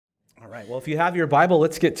right, well, if you have your Bible,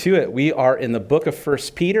 let's get to it. We are in the book of 1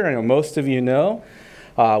 Peter. I know most of you know.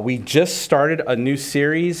 We just started a new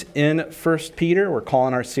series in 1 Peter. We're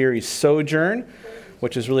calling our series Sojourn,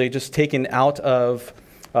 which is really just taken out of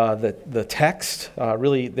the text,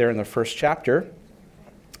 really there in the first chapter.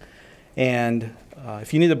 And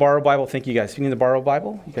if you need to borrow a Bible, thank you guys. If you need to borrow a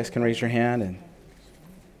Bible, you guys can raise your hand and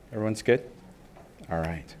everyone's good? All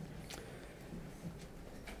right.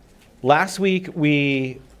 Last week,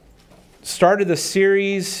 we started the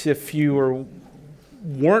series. If you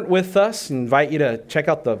weren't with us, I invite you to check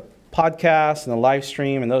out the podcast and the live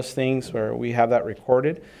stream and those things where we have that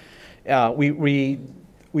recorded.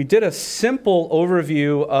 We did a simple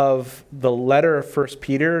overview of the letter of 1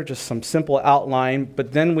 Peter, just some simple outline,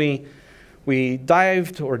 but then we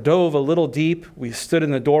dove a little deep. We stood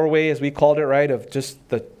in the doorway, as we called it, right, of just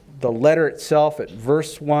the letter itself at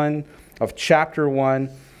verse 1 of chapter 1,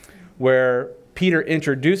 where Peter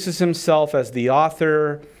introduces himself as the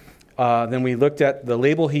author. Then we looked at the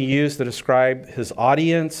label he used to describe his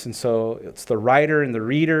audience. And so it's the writer and the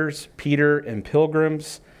readers, Peter and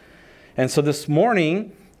pilgrims. And so this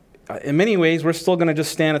morning, in many ways, we're still going to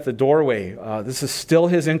just stand at the doorway. This is still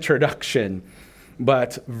his introduction.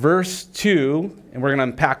 But verse 2, and we're going to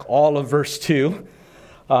unpack all of verse 2,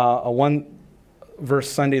 a one-verse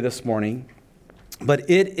Sunday this morning. But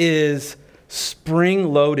it is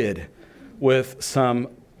spring-loaded with some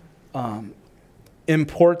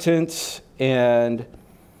important and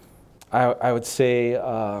I would say,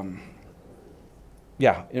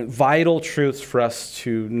 vital truths for us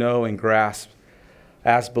to know and grasp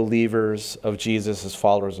as believers of Jesus, as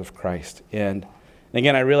followers of Christ. And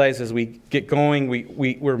again, I realize as we get going,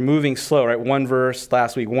 we're moving slow, right? One verse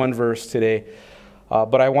last week, one verse today.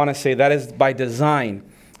 But I want to say that is by design.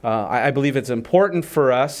 I believe it's important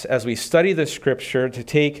for us as we study the Scripture to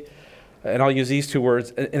take, and I'll use these two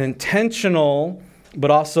words, an intentional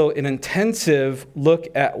but also an intensive look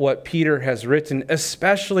at what Peter has written,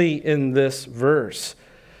 especially in this verse,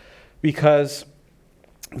 because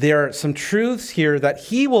there are some truths here that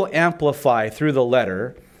he will amplify through the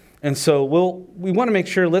letter. And so we want to make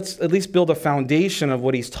sure, let's at least build a foundation of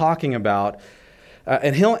what he's talking about,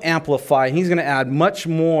 and he'll amplify, and he's going to add much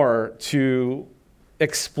more to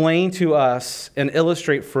explain to us and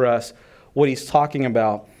illustrate for us what he's talking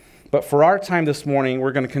about. But for our time this morning,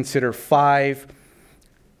 we're going to consider 5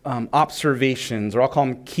 observations, or I'll call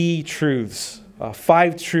them key truths,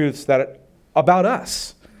 5 truths that about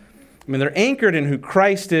us. I mean, they're anchored in who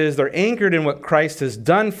Christ is, they're anchored in what Christ has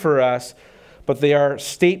done for us, but they are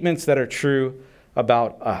statements that are true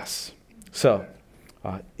about us. So,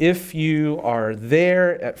 if you are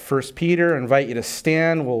there at 1 Peter, I invite you to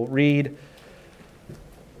stand. We'll read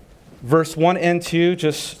verse 1 and 2,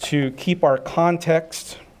 just to keep our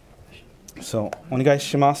context. So,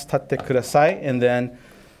 onegaishimasu, tatte kudasai. And then,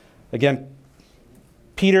 again,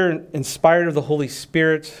 Peter, inspired of the Holy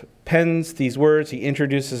Spirit, pens these words. He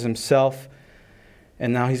introduces himself.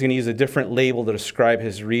 And now he's going to use a different label to describe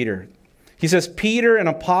his reader. He says, Peter, an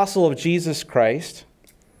apostle of Jesus Christ,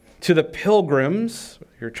 to the pilgrims,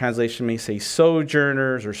 your translation may say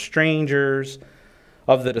sojourners or strangers,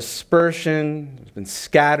 of the dispersion, have been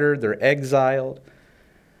scattered, they're exiled,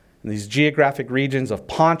 in these geographic regions of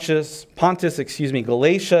Pontus,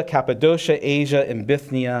 Galatia, Cappadocia, Asia, and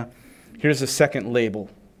Bithynia. Here's a second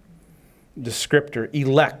label, descriptor,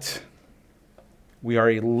 elect. We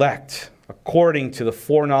are elect according to the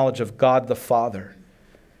foreknowledge of God the Father,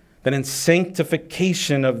 then in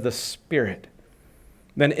sanctification of the Spirit,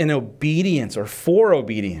 then in obedience or for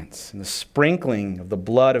obedience, in the sprinkling of the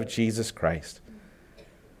blood of Jesus Christ.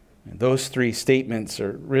 And those 3 statements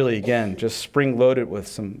are really, again, just spring-loaded with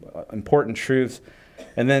some important truths.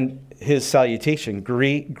 And then his salutation,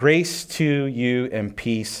 grace to you and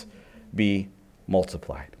peace be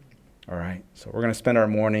multiplied. All right, so we're going to spend our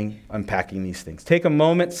morning unpacking these things. Take a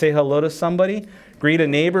moment, say hello to somebody, greet a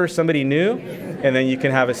neighbor, somebody new, and then you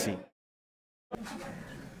can have a seat.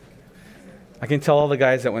 I can tell all the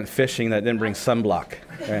guys that went fishing that didn't bring sunblock.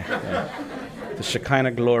 Okay? Yeah. The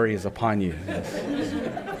Shekinah glory is upon you. Yes.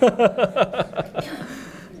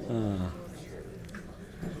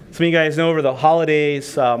 Some of you guys know over the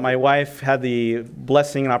holidays, my wife had the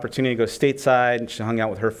blessing and opportunity to go stateside, and she hung out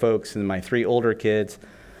with her folks and my 3 older kids.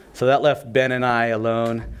 So that left Ben and I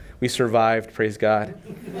alone. We survived, praise God.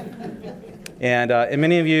 And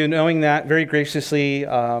many of you, knowing that, very graciously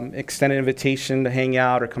extended an invitation to hang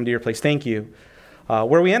out or come to your place. Thank you.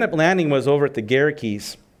 Where we ended up landing was over at the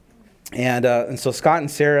Garrickes. And so Scott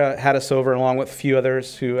and Sarah had us over along with a few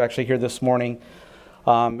others who actually here this morning.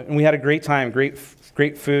 And we had a great time, great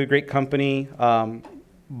food, great company.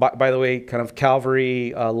 By the way, kind of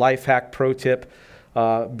Calvary life hack pro tip,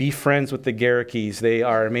 be friends with the Garrickes. They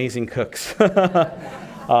are amazing cooks,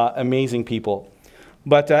 amazing people.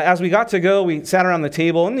 But as we got to go, we sat around the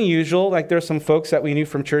table, and the usual, like there's some folks that we knew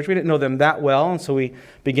from church. We didn't know them that well, and so we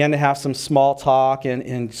began to have some small talk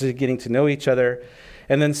and just getting to know each other.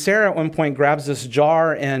 And then Sarah at one point grabs this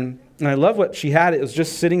jar, and I love what she had. It was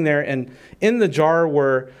just sitting there, and in the jar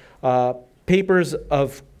were papers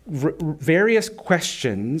of various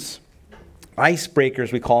questions,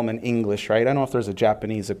 icebreakers we call them in English, right? I don't know if there's a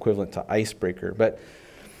Japanese equivalent to icebreaker, but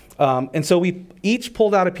and so we each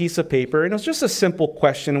pulled out a piece of paper, and it was just a simple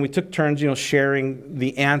question, and we took turns, sharing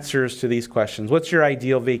the answers to these questions. What's your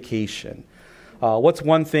ideal vacation? What's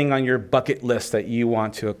one thing on your bucket list that you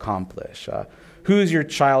want to accomplish? Who's your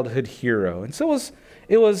childhood hero? And so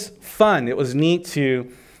it was fun. It was neat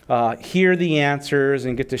to hear the answers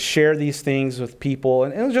and get to share these things with people.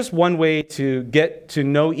 And it was just one way to get to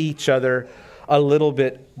know each other a little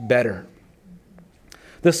bit better.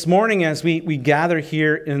 This morning, as we gather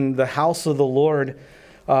here in the house of the Lord,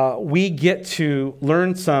 we get to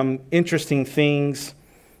learn some interesting things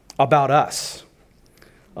about us.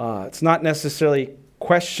 It's not necessarily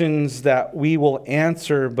questions that we will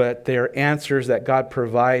answer, but they're answers that God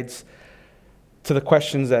provides to the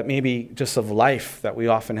questions that maybe just of life that we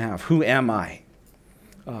often have. Who am I?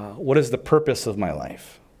 What is the purpose of my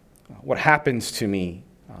life? What happens to me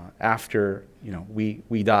after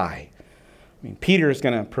we die? I mean, Peter is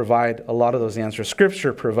going to provide a lot of those answers.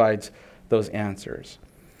 Scripture provides those answers.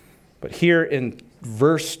 But here in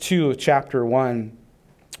verse 2 of chapter 1,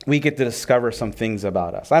 we get to discover some things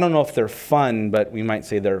about us. I don't know if they're fun, but we might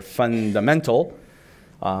say they're fundamental,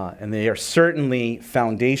 and they are certainly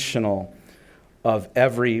foundational of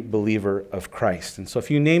every believer of Christ. And so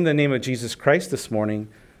if you name the name of Jesus Christ this morning,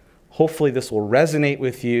 hopefully this will resonate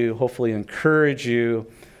with you, hopefully encourage you,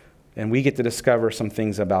 and we get to discover some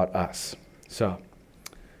things about us. So,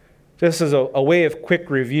 just as a way of quick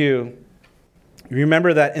review,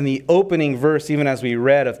 remember that in the opening verse, even as we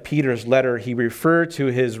read of Peter's letter, he referred to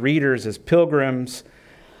his readers as pilgrims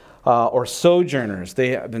or sojourners. They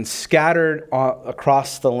have been scattered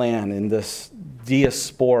across the land in this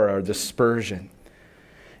diaspora or dispersion.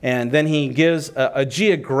 And then he gives a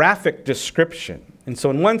geographic description. And so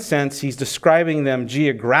in one sense, he's describing them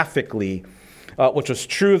geographically, which was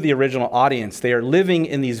true of the original audience. They are living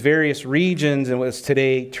in these various regions in what is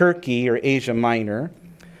today Turkey or Asia Minor.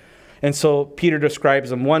 And so Peter describes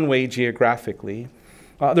them one way geographically.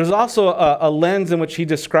 There's also a lens in which he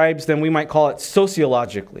describes them, we might call it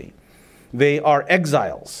sociologically. They are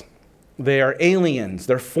exiles. They are aliens.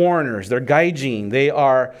 They're foreigners. They're gaijin. They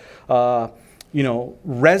are,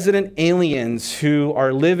 resident aliens who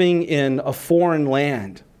are living in a foreign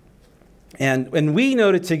land. And we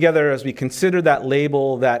noted together as we consider that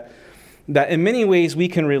label that in many ways we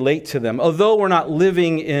can relate to them. Although we're not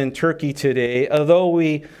living in Turkey today, although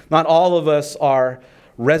not all of us are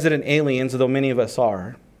resident aliens, although many of us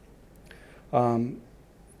are,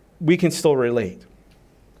 we can still relate.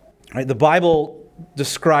 Right? The Bible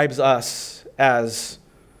describes us as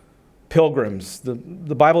pilgrims. The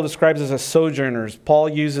Bible describes us as sojourners. Paul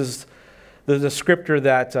uses the descriptor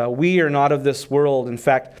that we are not of this world. In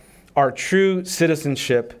fact, our true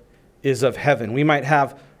citizenship is of heaven. We might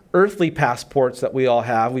have earthly passports that we all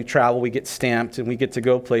have. We travel, we get stamped, and we get to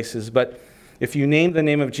go places. But if you name the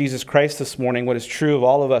name of Jesus Christ this morning, what is true of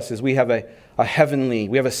all of us is we have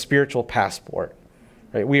a spiritual passport.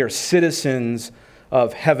 Right? We are citizens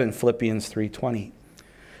of heaven, Philippians 3:20.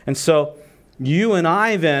 And so you and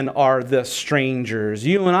I then are the strangers.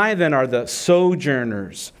 You and I then are the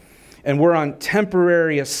sojourners. And we're on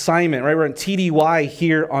temporary assignment, right? We're on TDY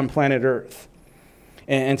here on planet Earth.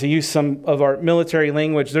 And to use some of our military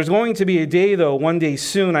language, there's going to be a day, though, one day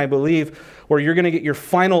soon, I believe, where you're going to get your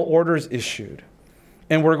final orders issued.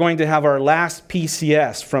 And we're going to have our last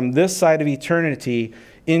PCS from this side of eternity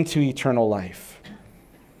into eternal life.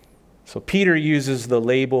 So Peter uses the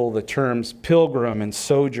label, the terms pilgrim and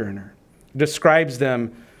sojourner. It describes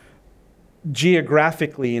them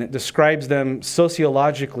geographically, and it describes them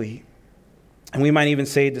sociologically. And we might even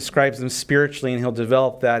say it describes them spiritually, and he'll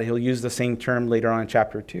develop that. He'll use the same term later on in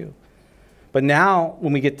chapter 2. But now,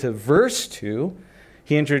 when we get to verse 2,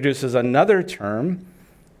 he introduces another term,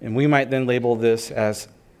 and we might then label this as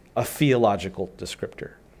a theological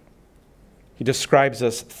descriptor. He describes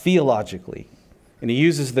us theologically, and he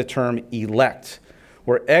uses the term elect.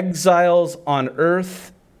 We're exiles on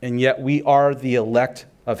earth, and yet we are the elect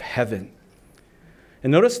of heaven.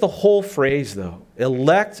 And notice the whole phrase, though.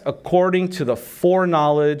 Elect according to the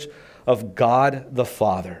foreknowledge of God the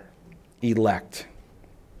Father. Elect.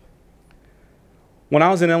 When I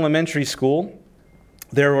was in elementary school,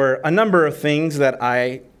 there were a number of things that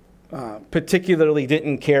I particularly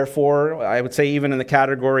didn't care for. I would say even in the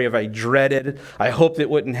category of I dreaded, I hoped it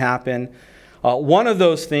wouldn't happen. One of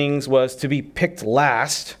those things was to be picked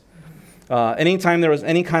last. Anytime there was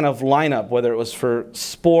any kind of lineup, whether it was for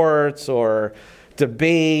sports or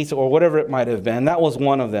debate or whatever it might have been, that was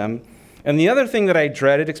one of them. And the other thing that I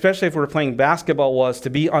dreaded, especially if we were playing basketball, was to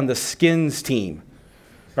be on the skins team,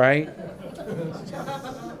 right?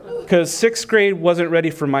 Because sixth grade wasn't ready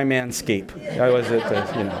for my manscape. I was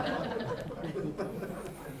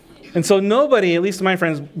And so nobody, at least my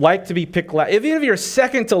friends, liked to be picked last. Even if you're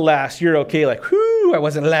second to last, you're okay, like, whoo, I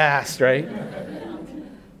wasn't last, right?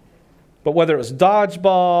 But whether it was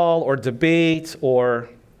dodgeball or debate or,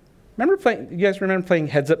 you guys remember playing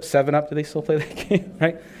Heads Up, 7 Up? Do they still play that game,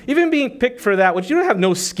 right? Even being picked for that, which you don't have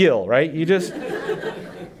no skill, right? You just,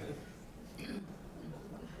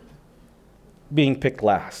 being picked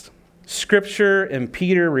last. Scripture and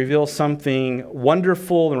Peter reveal something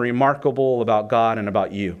wonderful and remarkable about God and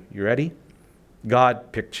about you. You ready?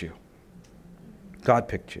 God picked you. God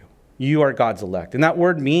picked you. You are God's elect. And that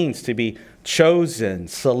word means to be chosen,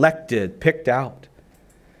 selected, picked out.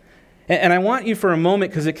 And I want you for a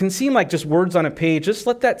moment, because it can seem like just words on a page, just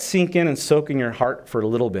let that sink in and soak in your heart for a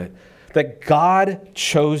little bit. That God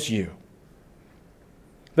chose you.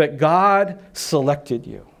 That God selected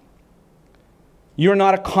you. You're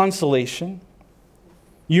not a consolation.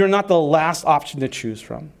 You're not the last option to choose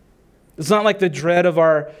from. It's not like the dread of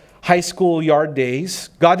our high school yard days.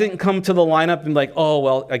 God didn't come to the lineup and be like, oh,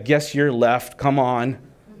 well, I guess you're left. Come on.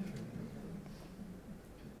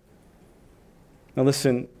 Now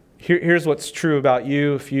listen, here's what's true about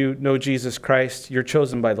you. If you know Jesus Christ, you're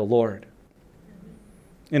chosen by the Lord.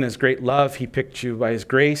 In His great love, He picked you. By His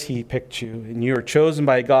grace, He picked you. And you are chosen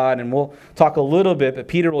by God. And we'll talk a little bit, but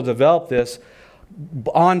Peter will develop this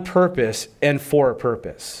on purpose and for a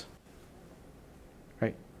purpose.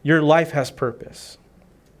 Right? Your life has purpose.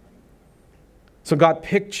 So God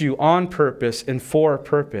picked you on purpose and for a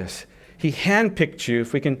purpose. He handpicked you,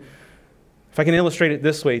 if I can illustrate it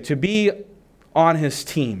this way, to be on His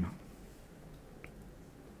team.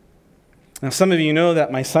 Now, some of you know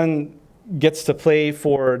that my son gets to play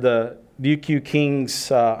for the UQ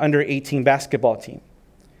Kings under 18 basketball team.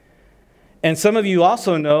 And some of you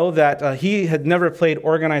also know that he had never played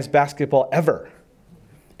organized basketball ever.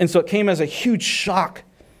 And so it came as a huge shock.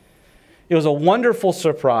 It was a wonderful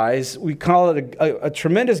surprise. We call it a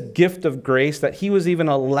tremendous gift of grace that he was even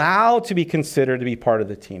allowed to be considered to be part of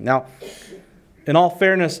the team. Now, in all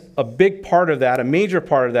fairness, a big part of that, a major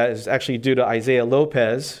part of that is actually due to Isaiah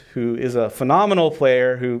Lopez, who is a phenomenal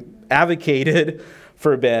player who advocated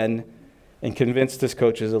for Ben and convinced his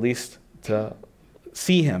coaches at least to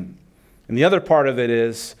see him. And the other part of it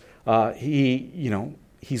is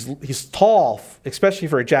he's tall, especially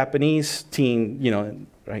for a Japanese teen,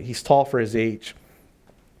 right? He's tall for his age.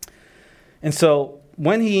 And so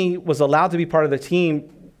when he was allowed to be part of the team,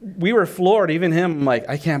 we were floored, even him, like,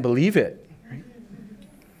 I can't believe it. Right?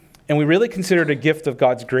 And we really considered it a gift of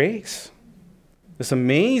God's grace. This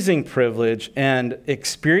amazing privilege and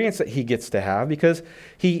experience that he gets to have, because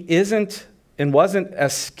he isn't and wasn't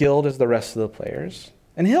as skilled as the rest of the players.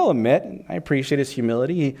 And he'll admit, and I appreciate his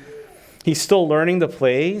humility, he's still learning the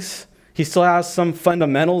plays. He still has some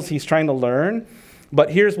fundamentals he's trying to learn.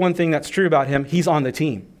 But here's one thing that's true about him. He's on the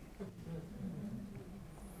team.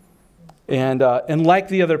 And like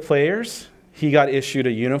the other players, he got issued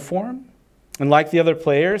a uniform. And like the other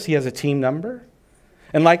players, he has a team number.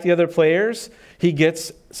 And like the other players, he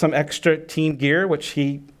gets some extra team gear, which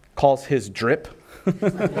he calls his drip.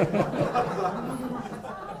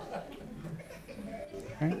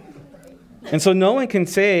 Right? And so no one can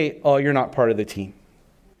say, oh, you're not part of the team.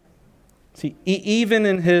 See, even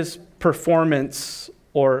in his performance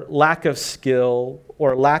or lack of skill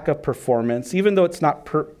or lack of performance, even though it's not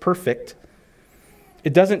perfect,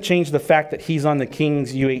 it doesn't change the fact that he's on the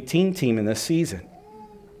Kings U18 team in this season.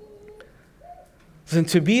 And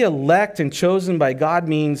to be elect and chosen by God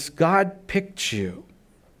means God picked you,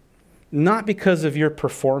 not because of your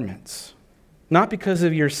performance, not because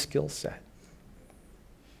of your skill set,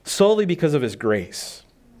 solely because of His grace,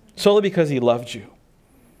 solely because He loved you.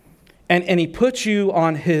 And He put you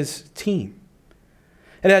on His team.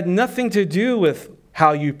 It had nothing to do with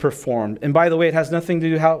how you performed. And by the way, it has nothing to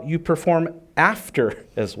do with how you perform after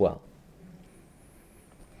as well.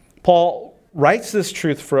 Paul writes this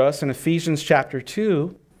truth for us in Ephesians chapter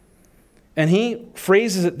 2, and he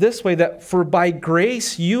phrases it this way, that for by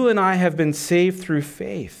grace you and I have been saved through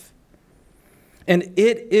faith. And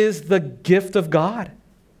it is the gift of God.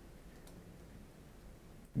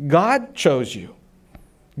 God chose you.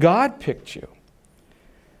 God picked you.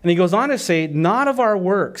 And he goes on to say, not of our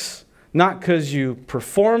works, not because you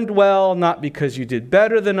performed well, not because you did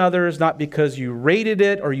better than others, not because you rated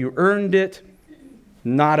it or you earned it,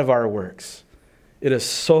 not of our works. It is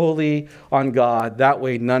solely on God. That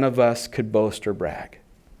way none of us could boast or brag.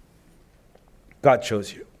 God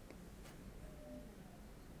chose you.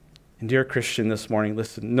 And dear Christian, this morning,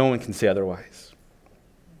 listen, no one can say otherwise.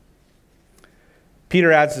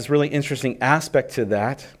 Peter adds this really interesting aspect to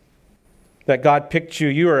that God picked you.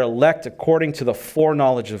 You are elect according to the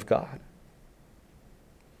foreknowledge of God.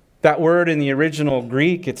 That word in the original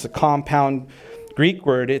Greek, it's a compound Greek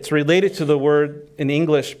word. It's related to the word in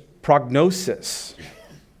English, prognosis.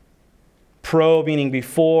 Pro meaning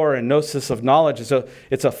before and gnosis of knowledge.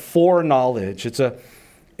 It's a foreknowledge. It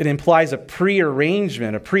implies a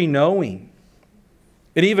prearrangement, a pre-knowing.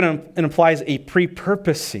 It even implies a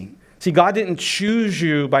pre-purposing. See, God didn't choose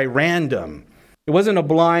you by random. It wasn't a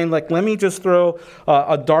blind, like, let me just throw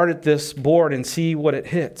a dart at this board and see what it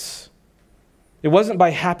hits. It wasn't by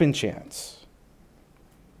happen chance.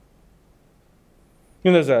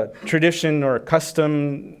 There's a tradition or a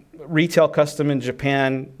custom, retail custom in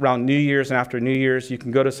Japan around New Year's and after New Year's. You can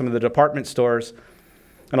go to some of the department stores,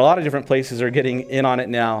 and a lot of different places are getting in on it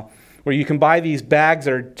now, where you can buy these bags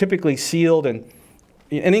that are typically sealed, and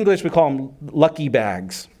in English we call them lucky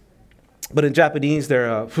bags. But in Japanese,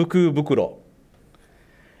 they're fuku bukuro.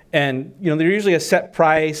 And, they're usually a set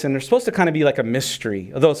price, and they're supposed to kind of be like a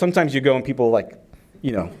mystery. Although sometimes you go and people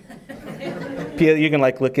you can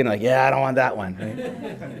look in yeah, I don't want that one. Right?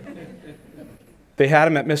 They had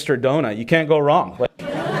them at Mr. Donut. You can't go wrong.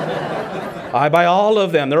 I buy all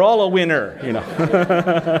of them. They're all a winner,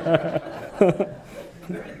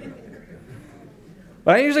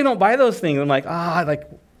 But I usually don't buy those things. I'm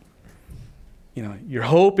you're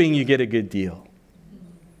hoping you get a good deal.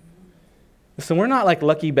 Listen, we're not like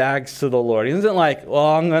lucky bags to the Lord. He isn't like,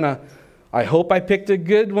 I hope I picked a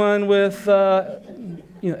good one with,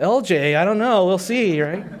 LJ. I don't know. We'll see,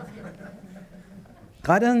 right?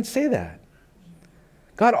 God doesn't say that.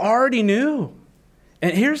 God already knew.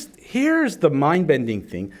 And here's the mind-bending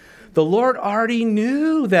thing. The Lord already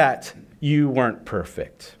knew that you weren't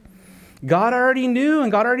perfect. God already knew,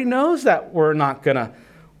 and God already knows that we're not going to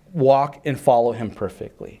walk and follow him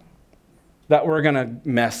perfectly. That we're going to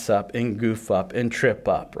mess up and goof up and trip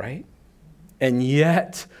up, right? And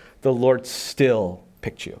yet, the Lord still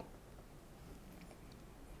picked you.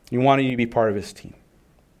 He wanted you to be part of his team.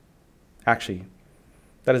 Actually,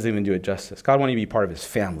 that doesn't even do it justice. God wanted you to be part of his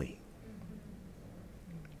family.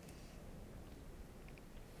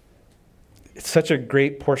 It's such a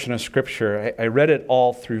great portion of Scripture. I read it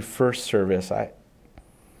all through first service. Why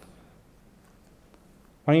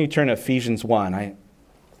don't you turn to Ephesians 1? I'm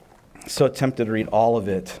so tempted to read all of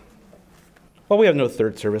it. Well, we have no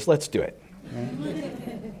third service. Let's do it.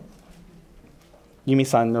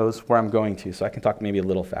 Yumi-san knows where I'm going to, so I can talk maybe a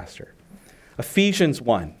little faster. Ephesians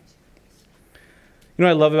 1. You know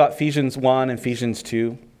what I love about Ephesians 1 and Ephesians 2?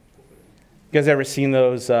 You guys ever seen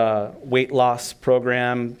those weight loss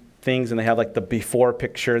program things, and they have like the before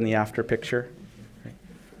picture and the after picture?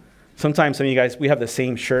 Sometimes some of you guys, we have the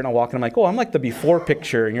same shirt, and I'll walk in, I'm like, I'm like the before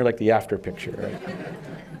picture, and you're like the after picture, right?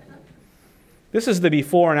 This is the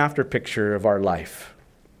before and after picture of our life.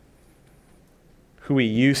 Who we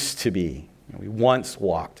used to be. We once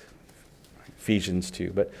walked. Ephesians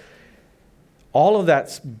 2. But all of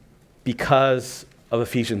that's because of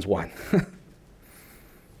Ephesians 1.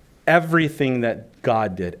 Everything that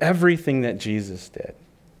God did, everything that Jesus did.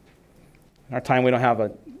 In our time, we don't have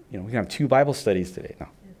we can have 2 Bible studies today. No.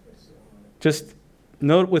 Just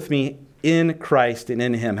note with me, in Christ and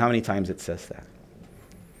in him, how many times it says that.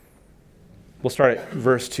 We'll start at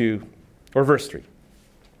verse 2 or verse 3.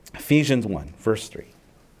 Ephesians 1, verse 3.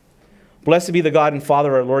 Blessed be the God and Father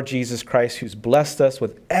of our Lord Jesus Christ, who's blessed us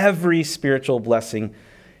with every spiritual blessing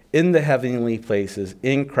in the heavenly places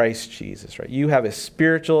in Christ Jesus. Right? You have a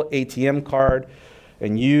spiritual ATM card,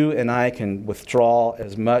 and you and I can withdraw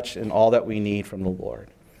as much and all that we need from the Lord.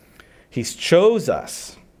 He chose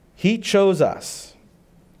us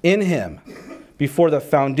in him before the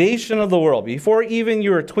foundation of the world, before even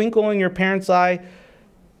you were a twinkle in your parents' eye,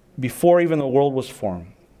 before even the world was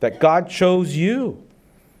formed, that God chose you.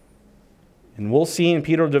 And we'll see, and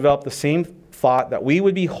Peter will develop the same thought, that we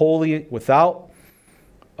would be holy without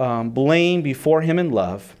blame before him in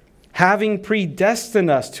love, having predestined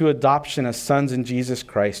us to adoption as sons in Jesus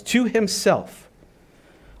Christ, to himself,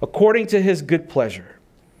 according to his good pleasure.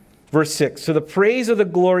 Verse 6, to the praise of the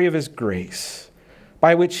glory of his grace,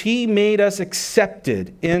 by which he made us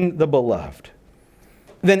accepted in the beloved.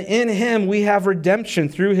 Then in him we have redemption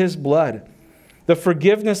through his blood, the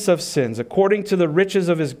forgiveness of sins, according to the riches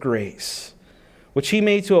of his grace, which he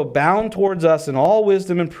made to abound towards us in all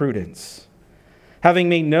wisdom and prudence, having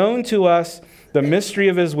made known to us the mystery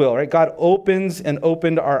of his will. Right? God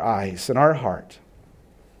opened our eyes and our heart.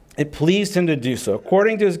 It pleased him to do so,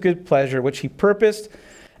 according to his good pleasure, which he purposed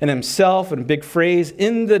in himself, in a big phrase,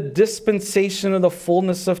 in the dispensation of the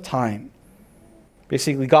fullness of time.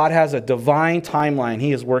 Basically, God has a divine timeline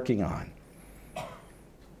he is working on.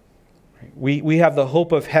 We have the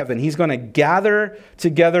hope of heaven. He's going to gather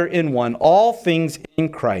together in one all things in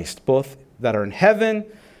Christ, both that are in heaven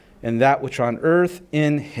and that which are on earth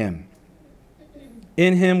in him.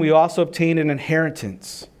 In him we also obtained an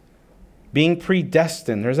inheritance, being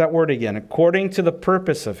predestined, there's that word again, according to the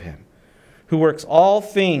purpose of him, who works all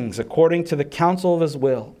things according to the counsel of his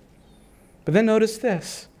will. But then notice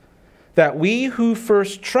this, that we who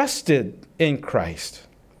first trusted in Christ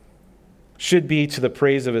should be to the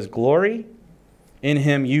praise of his glory. In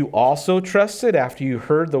him you also trusted after you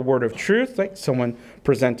heard the word of truth. Like someone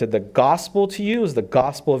presented the gospel to you as the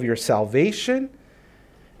gospel of your salvation.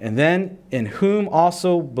 And then in whom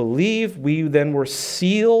also believe, we then were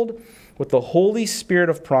sealed with the Holy Spirit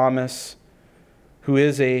of promise, who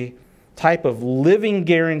is a type of living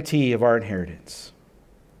guarantee of our inheritance.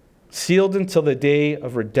 Sealed until the day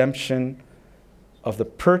of redemption of the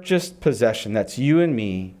purchased possession. That's you and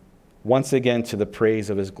me, once again to the praise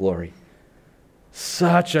of his glory.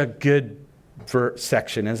 Such a good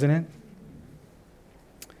section, isn't it?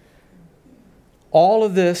 All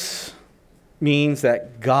of this means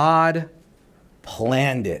that God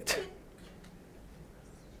planned it.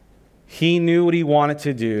 He knew what he wanted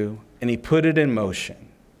to do, and he put it in motion.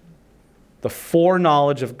 The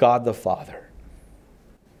foreknowledge of God the Father.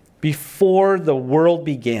 Before the world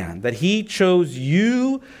began, that he chose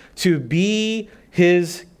you to be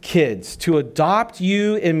his kids, to adopt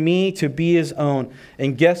you and me to be his own.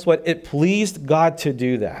 And guess what? It pleased God to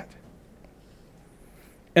do that.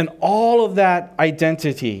 And all of that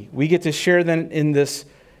identity, we get to share then in this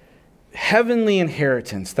heavenly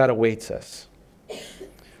inheritance that awaits us.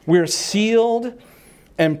 We're sealed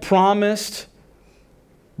and promised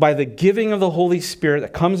by the giving of the Holy Spirit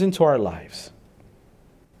that comes into our lives.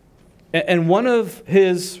 And one of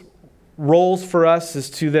his roles for us is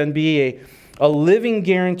to then be a living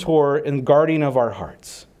guarantor and guardian of our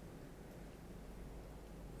hearts.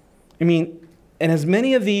 I mean, and as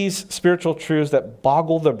many of these spiritual truths that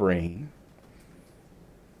boggle the brain,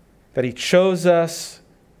 that he chose us,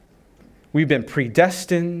 we've been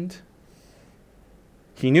predestined,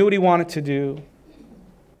 he knew what he wanted to do.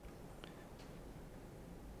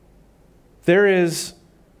 There is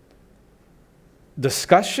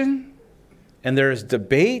discussion and there is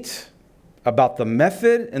debate about the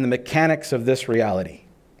method and the mechanics of this reality.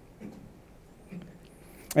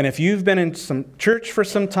 And if you've been in some church for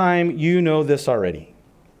some time, you know this already.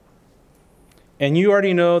 And you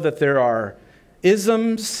already know that there are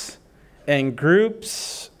isms and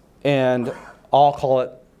groups and I'll call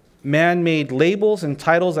it man-made labels and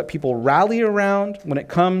titles that people rally around when it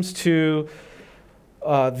comes to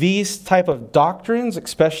these type of doctrines,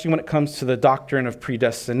 especially when it comes to the doctrine of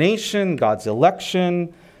predestination, God's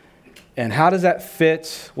election, and how does that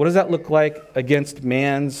fit? What does that look like against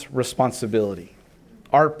man's responsibility,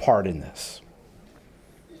 our part in this?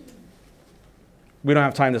 We don't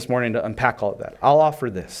have time this morning to unpack all of that. I'll offer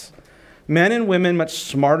this. Men and women much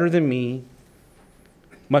smarter than me,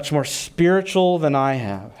 much more spiritual than I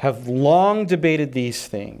have long debated these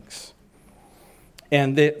things.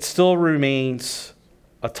 And it still remains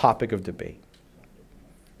a topic of debate.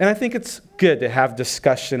 And I think it's good to have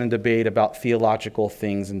discussion and debate about theological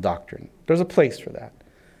things and doctrine. There's a place for that.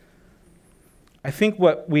 I think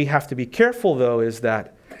what we have to be careful, though, is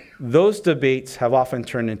that those debates have often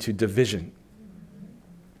turned into division,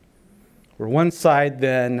 where one side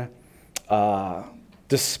then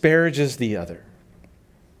disparages the other.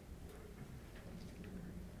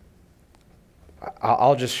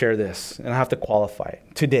 I'll just share this, and I have to qualify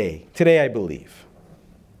it. Today I believe.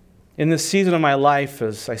 In this season of my life,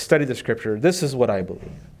 as I study the Scripture, this is what I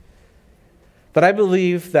believe. That I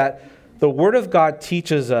believe that the Word of God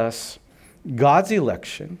teaches us God's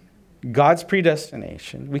election, God's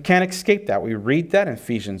predestination. We can't escape that. We read that in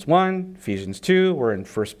Ephesians 1, Ephesians 2, we're in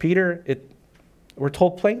 1 Peter. We're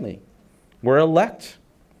told plainly, we're elect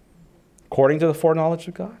according to the foreknowledge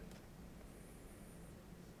of God.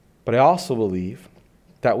 But I also believe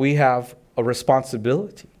that we have a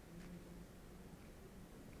responsibility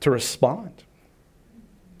to respond,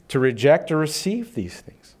 to reject or receive these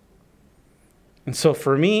things. And so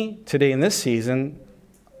for me, today in this season,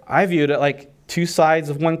 I viewed it like two sides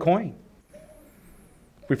of one coin.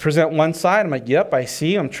 We present one side. I'm like, yep, I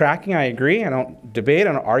see. I'm tracking. I agree. I don't debate.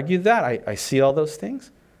 I don't argue that. I see all those things.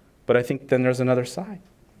 But I think then there's another side.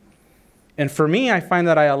 And for me, I find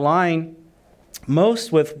that I align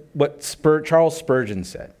most with what Charles Spurgeon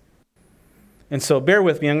said. And so bear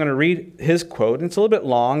with me. I'm going to read his quote. And it's a little bit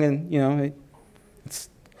long. And, it's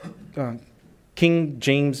King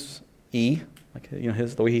James E. Like,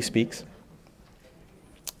 the way he speaks.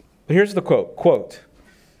 But here's the quote. Quote,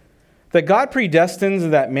 that God predestines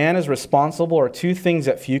and that man is responsible are two things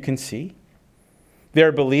that few can see. They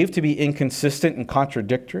are believed to be inconsistent and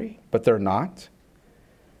contradictory, but they're not.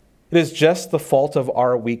 It is just the fault of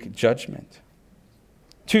our weak judgment.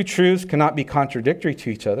 Two truths cannot be contradictory to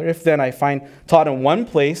each other. If then I find taught in one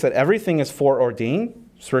place that everything is foreordained,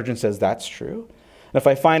 Spurgeon says that's true. And if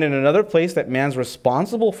I find in another place that man's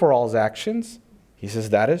responsible for all his actions, he says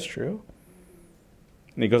that is true.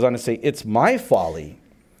 And he goes on to say, it's my folly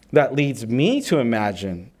that leads me to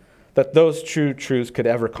imagine that those two truths could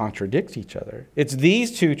ever contradict each other. It's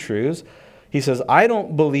these two truths, he says, I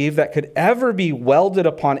don't believe that could ever be welded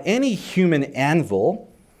upon any human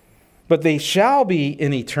anvil, but they shall be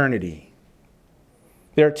in eternity.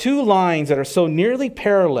 There are two lines that are so nearly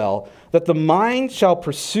parallel that the mind shall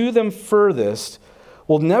pursue them furthest,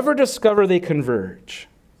 will never discover they converge.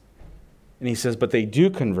 And he says, but they do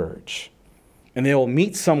converge. And they will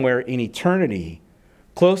meet somewhere in eternity,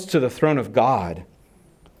 close to the throne of God,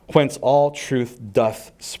 whence all truth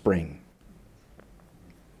doth spring.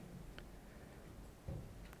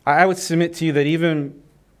 I would submit to you that even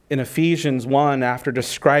in Ephesians 1, after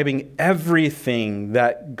describing everything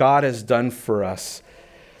that God has done for us,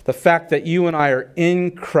 the fact that you and I are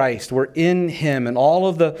in Christ, we're in Him, and all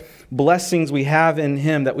of the blessings we have in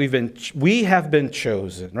Him, that we have been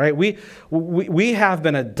chosen, right? We have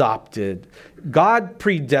been adopted. God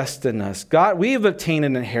predestined us. We have obtained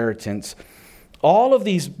an inheritance. All of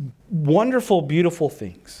these wonderful, beautiful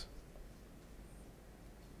things.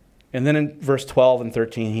 And then in verse 12 and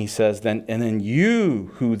 13, he says, and then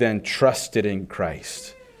you who then trusted in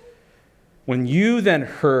Christ, when you then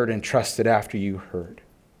heard and trusted after you heard.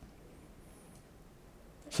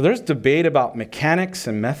 So there's debate about mechanics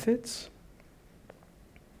and methods.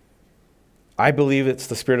 I believe it's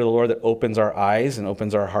the Spirit of the Lord that opens our eyes and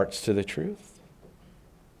opens our hearts to the truth.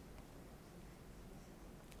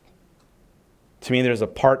 To me, there's a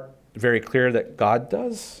part very clear that God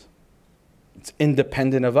does. It's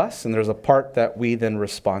independent of us, and there's a part that we then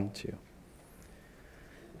respond to.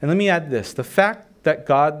 And let me add this. The fact that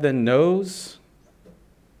God then knows,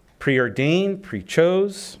 preordained,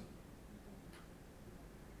 pre-chose,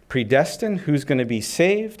 predestined who's going to be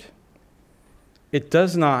saved, it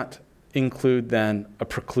does not include then a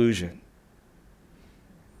preclusion.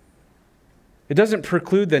 It doesn't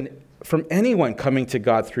preclude then from anyone coming to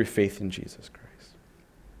God through faith in Jesus Christ.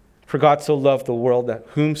 For God so loved the world that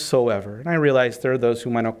whomsoever, and I realize there are those who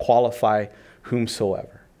might not qualify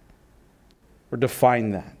whomsoever, or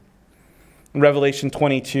define that. In Revelation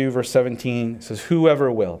 22, verse 17, it says,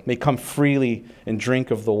 whoever will may come freely and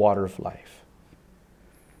drink of the water of life.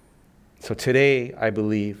 So today, I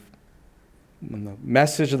believe, when the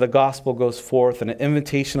message of the gospel goes forth and the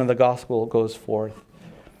invitation of the gospel goes forth,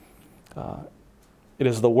 it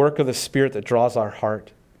is the work of the Spirit that draws our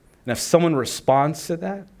heart. And if someone responds to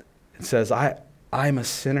that and says, I'm a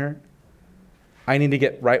sinner, I need to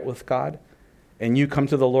get right with God, and you come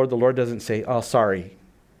to the Lord doesn't say, oh, sorry,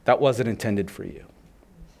 that wasn't intended for you.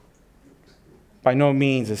 By no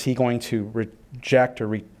means is He going to reject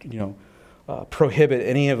or prohibit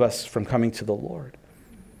any of us from coming to the Lord.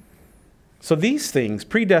 So these things,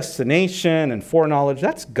 predestination and foreknowledge,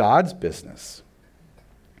 that's God's business.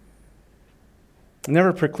 It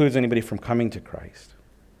never precludes anybody from coming to Christ.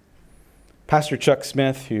 Pastor Chuck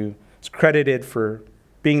Smith, who is credited for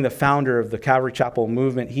being the founder of the Calvary Chapel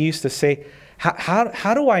movement, he used to say,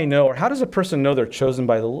 how do I know, or how does a person know they're chosen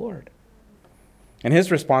by the Lord? And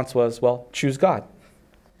his response was, well, choose God.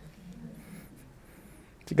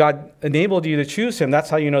 God enabled you to choose Him. That's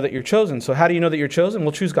how you know that you're chosen. So how do you know that you're chosen?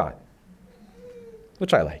 Well, choose God,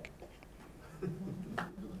 which I like.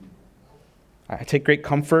 I take great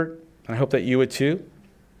comfort, and I hope that you would too,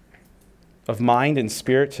 of mind and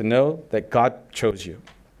spirit to know that God chose you.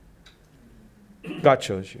 God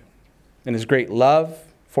chose you. In His great love,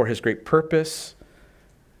 for His great purpose,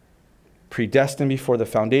 predestined before the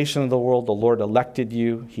foundation of the world, the Lord elected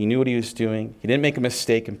you. He knew what He was doing. He didn't make a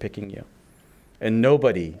mistake in picking you. And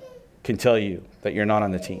nobody can tell you that you're not on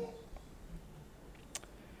the team.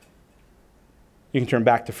 You can turn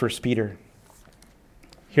back to 1 Peter.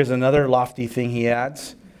 Here's another lofty thing he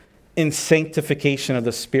adds. In sanctification of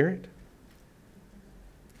the Spirit.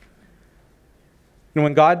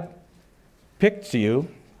 When God picked you,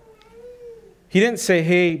 he didn't say,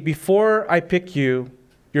 hey, before I pick you,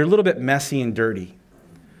 you're a little bit messy and dirty.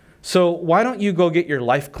 So why don't you go get your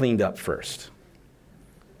life cleaned up first?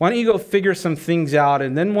 Why don't you go figure some things out?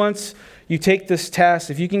 And then once you take this test,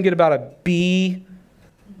 if you can get about a B,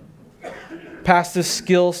 pass this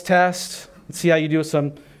skills test, and see how you do with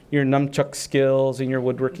your nunchuck skills and your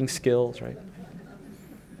woodworking skills, right?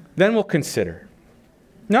 Then we'll consider.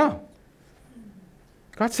 No.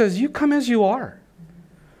 God says, you come as you are.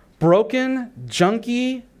 Broken,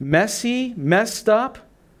 junky, messy, messed up,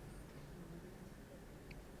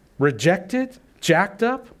 rejected, jacked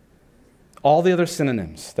up, all the other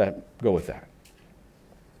synonyms that go with that.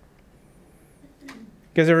 You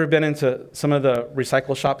guys ever been into some of the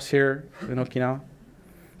recycle shops here in Okinawa?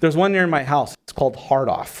 There's one near my house. It's called Hard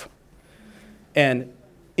Off. And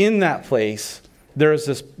in that place,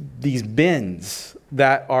 there's these bins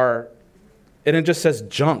that are, and it just says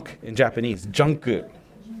junk in Japanese, junku.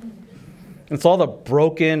 It's all the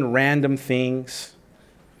broken, random things.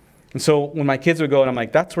 And so when my kids would go, and I'm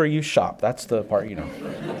like, that's where you shop. That's the part,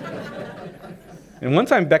 And one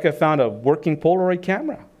time, Becca found a working Polaroid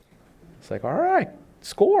camera. It's like, all right,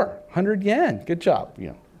 score, 100 yen. Good job,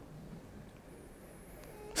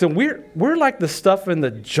 So we're like the stuff in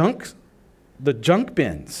the junk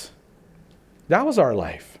bins. That was our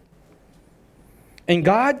life. And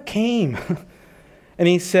God came, and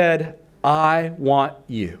he said, I want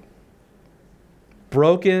you.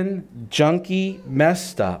 Broken, junky,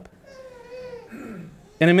 messed up.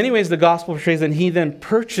 And in many ways, the gospel portrays that he then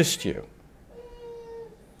purchased you.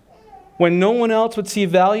 When no one else would see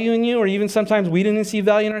value in you, or even sometimes we didn't see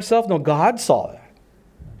value in ourselves, no, God saw that.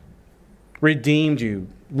 Redeemed you,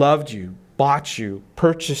 loved you, bought you,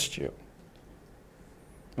 purchased you.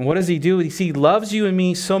 And what does he do? He loves you and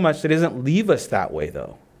me so much that he doesn't leave us that way,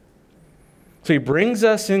 though. So he brings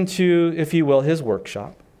us into, if you will, his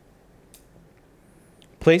workshop.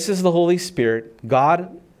 Places the Holy Spirit,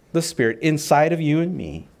 God the Spirit, inside of you and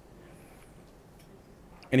me.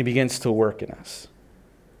 And he begins to work in us.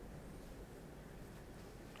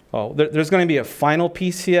 There's going to be a final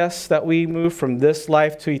PCS that we move from this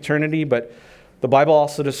life to eternity, but the Bible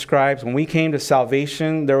also describes when we came to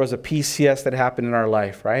salvation, there was a PCS that happened in our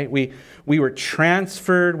life, right? We were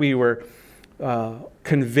transferred, we were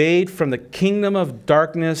conveyed from the kingdom of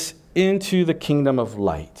darkness into the kingdom of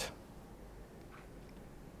light.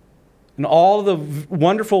 And all the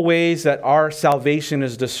wonderful ways that our salvation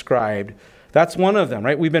is described, that's one of them,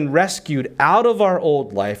 right? We've been rescued out of our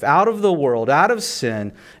old life, out of the world, out of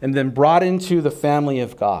sin, and then brought into the family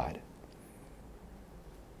of God.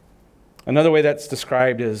 Another way that's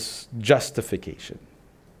described is justification.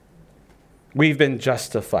 We've been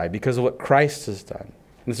justified because of what Christ has done.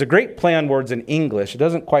 And it's a great play on words in English. It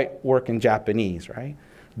doesn't quite work in Japanese, right?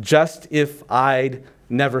 Just if I'd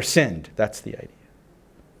never sinned. That's the idea.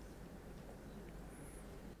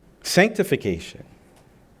 Sanctification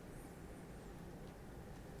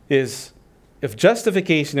is, if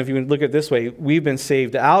justification, if you look at it this way, we've been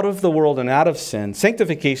saved out of the world and out of sin.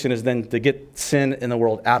 Sanctification is then to get sin in the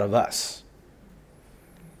world out of us.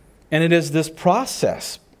 And it is this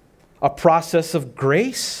process, a process of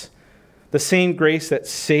grace. The same grace that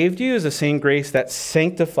saved you is the same grace that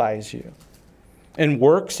sanctifies you and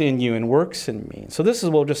works in you and works in me. So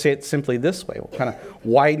we'll just say it simply this way. We'll kind of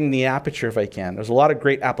widen the aperture if I can. There's a lot of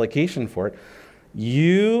great application for it.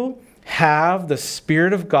 You have the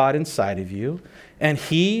Spirit of God inside of you, and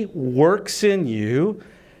he works in you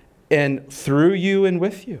and through you and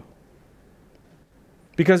with you.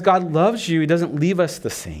 Because God loves you, he doesn't leave us the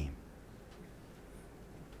same.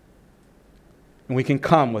 And we can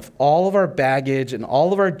come with all of our baggage and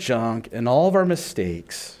all of our junk and all of our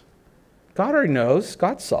mistakes. God already knows.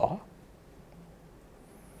 God saw.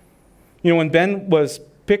 When Ben was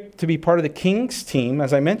picked to be part of the Kings team,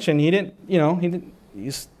 as I mentioned, he didn't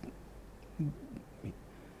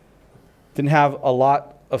have a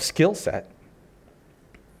lot of skill set.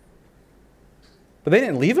 But they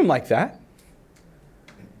didn't leave him like that.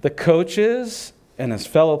 The coaches and his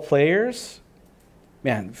fellow players,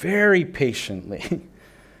 very patiently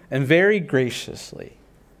and very graciously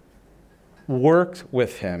worked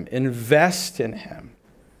with him, invest in him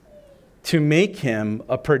to make him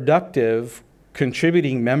a productive,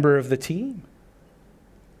 contributing member of the team.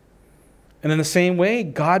 And in the same way,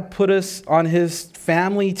 God put us on his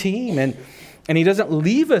family team, and he doesn't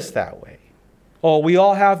leave us that way. We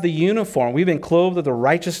all have the uniform. We've been clothed with the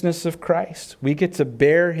righteousness of Christ. We get to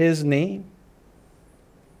bear his name.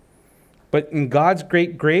 But in God's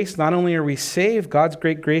great grace, not only are we saved, God's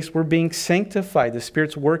great grace, we're being sanctified. The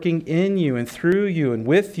Spirit's working in you and through you and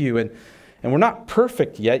with you. And we're not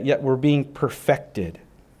perfect yet we're being perfected.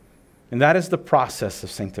 And that is the process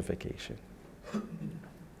of sanctification.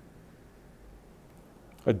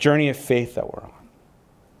 A journey of faith that we're on.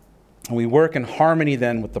 And we work in harmony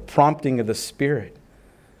then with the prompting of the Spirit.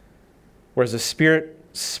 Whereas the Spirit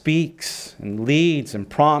speaks and leads and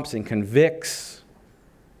prompts and convicts,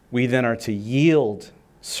 we then are to yield,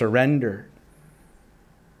 surrender.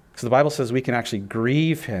 So the Bible says we can actually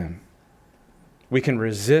grieve Him. We can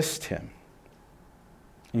resist Him.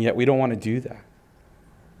 And yet we don't want to do that.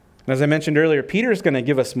 And as I mentioned earlier, Peter is going to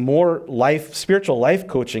give us more spiritual life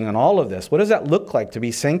coaching on all of this. What does that look like to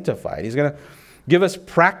be sanctified? He's going to give us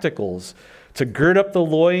practicals to gird up the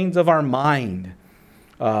loins of our mind.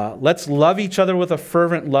 Let's love each other with a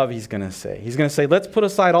fervent love, he's going to say. He's going to say, let's put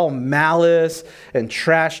aside all malice and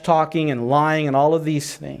trash talking and lying and all of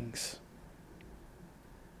these things.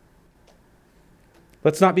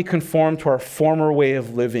 Let's not be conformed to our former way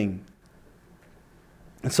of living.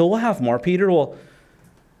 And so we'll have more. Peter will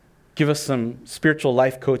give us some spiritual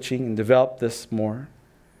life coaching and develop this more.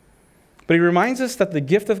 But he reminds us that the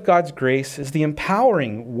gift of God's grace is the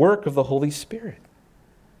empowering work of the Holy Spirit.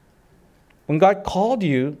 When God called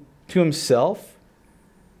you to Himself,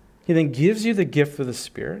 He then gives you the gift of the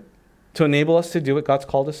Spirit to enable us to do what God's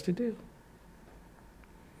called us to do.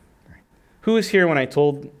 Who was here when I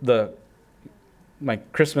told my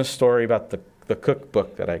Christmas story about the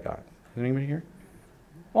cookbook that I got? Is anybody here?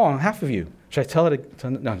 Oh, half of you. Should I tell it?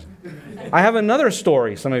 No. I have another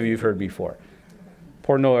story some of you have heard before.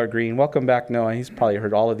 Poor Noah Green. Welcome back, Noah. He's probably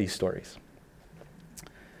heard all of these stories.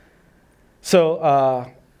 So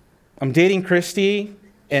I'm dating Christy,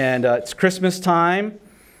 and it's Christmas time,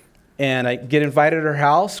 and I get invited to her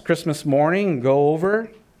house Christmas morning and go over.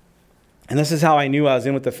 And this is how I knew I was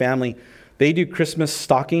in with the family. They do Christmas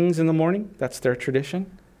stockings in the morning. That's their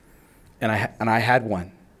tradition. And I had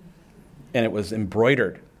one. And it was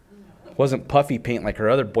embroidered. It wasn't puffy paint like her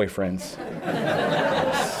other boyfriends.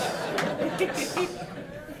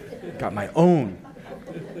 Got my own.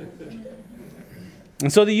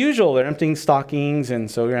 And so the usual, they're emptying stockings, and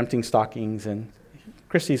so you're emptying stockings, and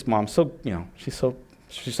Christy's mom, she's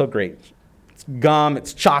so great. It's gum,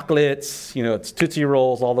 it's chocolates, it's Tootsie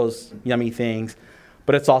Rolls, all those yummy things,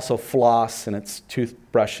 but it's also floss, and it's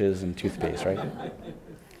toothbrushes and toothpaste, right?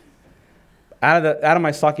 Out of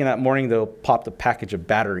my stocking that morning, though, popped a package of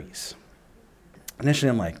batteries. Initially,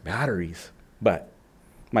 I'm like, batteries? But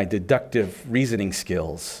my deductive reasoning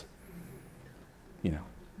skills,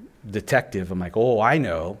 detective, I'm like, oh, I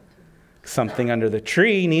know. Something under the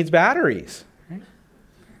tree needs batteries. Right?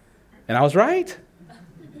 And I was right.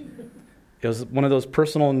 It was one of those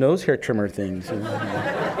personal nose hair trimmer things. I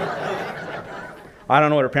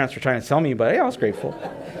don't know what her parents were trying to tell me, but I was grateful.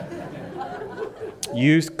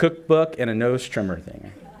 Used cookbook and a nose trimmer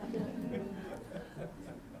thing.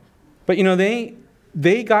 But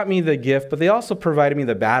they got me the gift, but they also provided me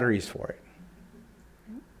the batteries for it.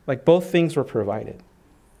 Like both things were provided.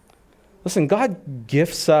 Listen, God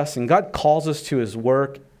gifts us and God calls us to His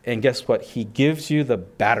work, and guess what? He gives you the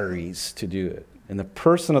batteries to do it in the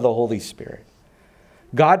person of the Holy Spirit.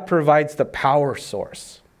 God provides the power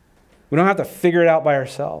source. We don't have to figure it out by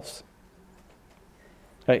ourselves.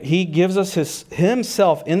 Right? He gives us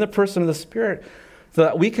Himself in the person of the Spirit so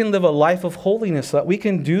that we can live a life of holiness, so that we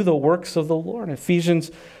can do the works of the Lord.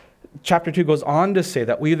 Ephesians chapter 2 goes on to say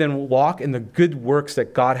that we then walk in the good works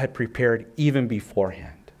that God had prepared even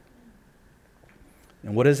beforehand.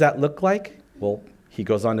 And what does that look like? Well, he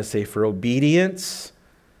goes on to say, for obedience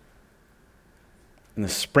and the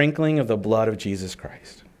sprinkling of the blood of Jesus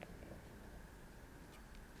Christ.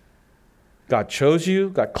 God chose you,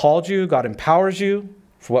 God called you, God empowers you.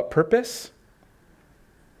 For what purpose?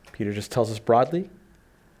 Peter just tells us broadly,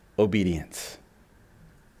 obedience.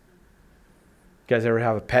 You guys ever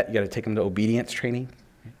have a pet? You got to take them to obedience training.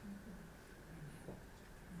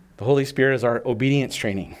 The Holy Spirit is our obedience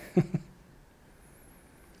training.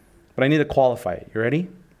 But I need to qualify it. You ready?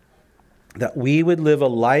 That we would live a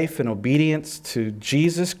life in obedience to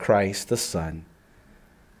Jesus Christ, the Son.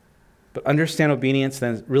 But understand obedience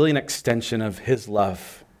then is really an extension of His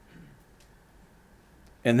love.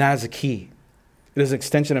 And that is a key. It is an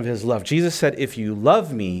extension of His love. Jesus said, if you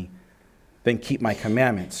love me, then keep my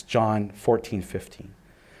commandments. John 14:15.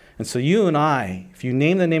 And so you and I, if you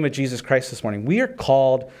name the name of Jesus Christ this morning, we are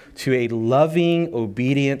called to a loving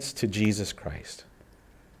obedience to Jesus Christ.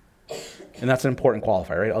 And that's an important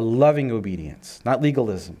qualifier, right? A loving obedience, not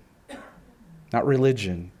legalism, not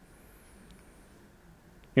religion.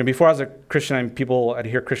 Before I was a Christian, I'd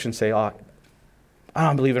hear Christians say, oh, I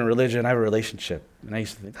don't believe in religion, I have a relationship. And I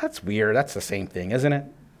used to think, that's weird, that's the same thing, isn't it?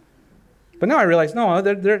 But now I realize, no,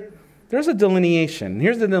 they're There's a delineation.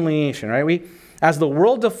 Here's the delineation, right? As the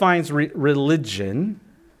world defines religion,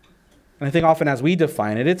 and I think often as we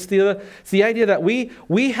define it, it's the idea that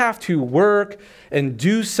we have to work and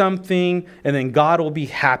do something, and then God will be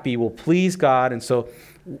happy, will please God. And so,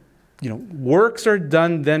 works are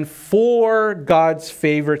done then for God's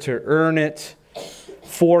favor, to earn it,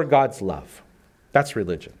 for God's love. That's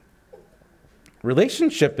religion.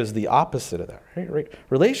 Relationship is the opposite of that, right?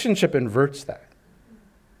 Relationship inverts that.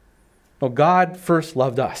 Well, God first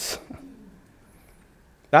loved us.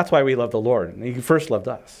 That's why we love the Lord. He first loved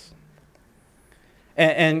us.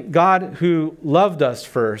 And God, who loved us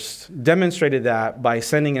first, demonstrated that by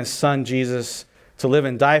sending his son, Jesus, to live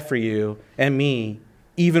and die for you and me,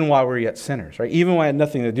 even while we were yet sinners, right? Even when I had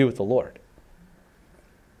nothing to do with the Lord.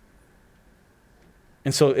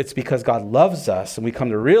 And so it's because God loves us and we come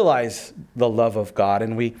to realize the love of God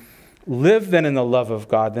and we live then in the love of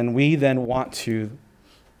God, then we then want to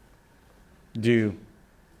do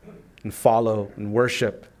and follow and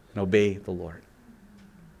worship and obey the Lord.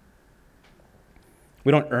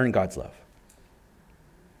 We don't earn God's love.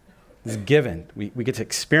 It's given. We get to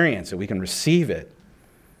experience it. We can receive it.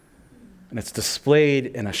 And it's displayed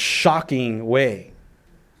in a shocking way.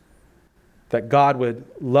 That God would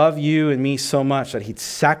love you and me so much that he'd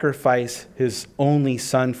sacrifice his only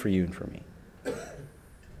son for you and for me.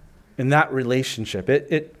 In that relationship,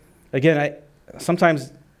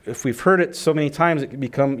 sometimes if we've heard it so many times, it can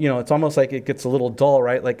become, it's almost like it gets a little dull,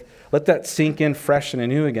 right? Like, let that sink in fresh and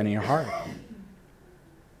anew again in your heart.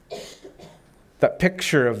 That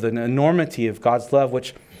picture of the enormity of God's love,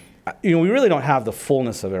 which, we really don't have the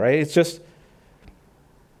fullness of it, right? It's just,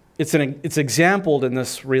 it's exampled in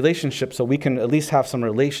this relationship so we can at least have some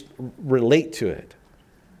relate to it.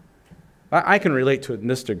 I can relate to it in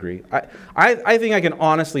this degree. I think I can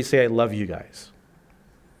honestly say I love you guys.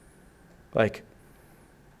 Like,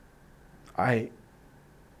 I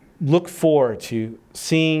look forward to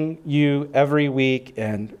seeing you every week,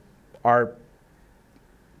 and our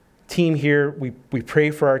team here, we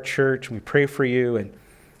pray for our church, and we pray for you,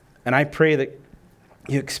 and I pray that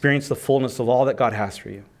you experience the fullness of all that God has for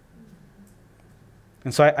you.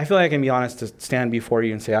 And so I feel like I can be honest to stand before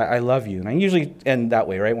you and say, I love you. And I usually end that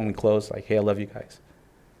way, right? When we close, like, hey, I love you guys.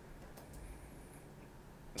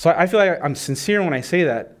 So I feel like I'm sincere when I say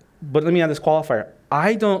that, but let me add this qualifier.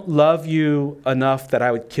 I don't love you enough that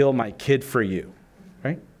I would kill my kid for you,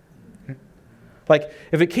 right? Like,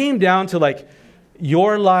 if it came down to like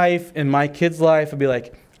your life and my kid's life, I'd be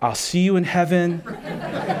like, I'll see you in heaven.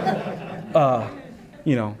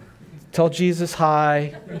 Tell Jesus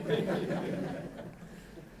hi.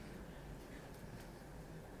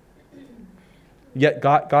 Yet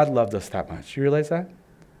God loved us that much. You realize that?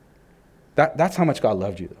 That's how much God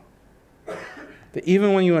loved you, though. That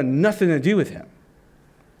even when you had nothing to do with him.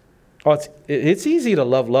 Oh, it's easy to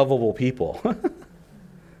love lovable people.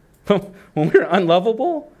 When we're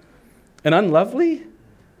unlovable and unlovely,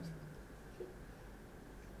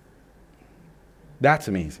 that's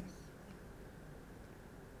amazing.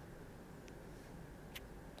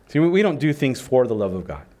 See, we don't do things for the love of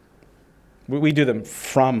God. We do them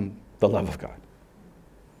from the love of God.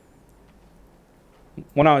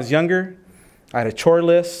 When I was younger, I had a chore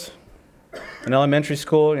list in elementary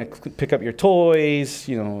school. Pick up your toys,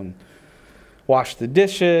 and wash the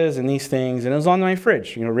dishes and these things. And it was on my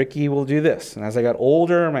fridge. Ricky will do this. And as I got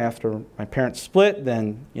older, after my parents split,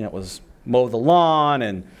 then, it was mow the lawn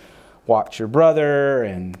and watch your brother.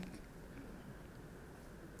 And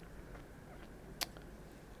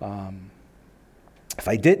if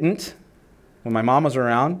I didn't, when my mom was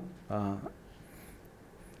around,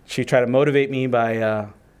 she tried to motivate me by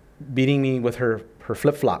beating me with her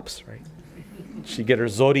flip-flops, right? She'd get her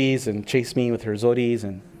zodis and chase me with her zodis,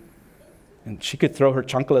 and she could throw her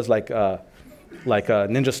chanclas like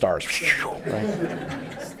ninja stars,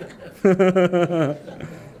 right?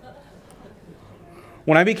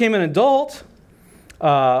 When I became an adult,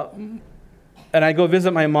 and I'd go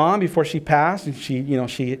visit my mom before she passed, and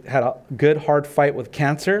she had a good hard fight with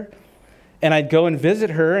cancer, and I'd go and visit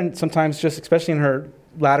her, and sometimes just, especially in her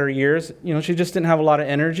latter years, she just didn't have a lot of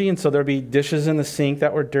energy, and so there'd be dishes in the sink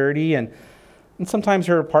that were dirty, and sometimes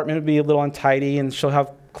her apartment would be a little untidy, and she'll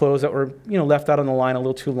have clothes that were, left out on the line a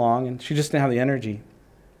little too long, and she just didn't have the energy.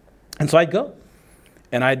 And so I'd go,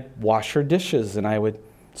 and I'd wash her dishes, and I would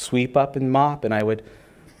sweep up and mop, and I would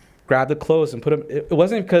grab the clothes and put them. It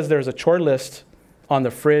wasn't because there was a chore list on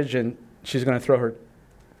the fridge and she's going to throw her,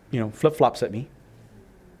 flip-flops at me.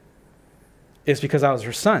 It's because I was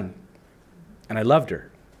her son. And I loved her.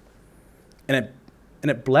 And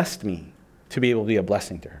it blessed me to be able to be a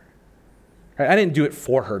blessing to her. Right? I didn't do it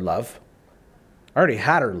for her love. I already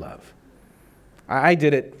had her love. I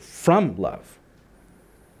did it from love.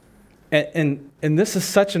 And this is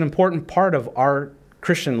such an important part of our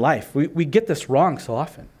Christian life. We get this wrong so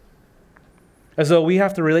often. As though we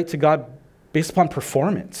have to relate to God based upon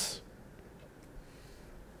performance.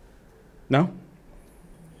 No?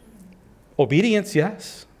 Obedience,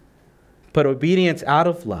 yes. But obedience out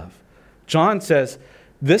of love. John says,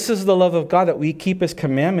 this is the love of God, that we keep his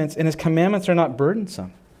commandments, and his commandments are not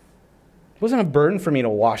burdensome. It wasn't a burden for me to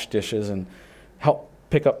wash dishes and help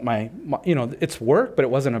pick up my it's work, but it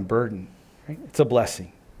wasn't a burden. Right? It's a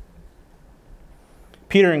blessing.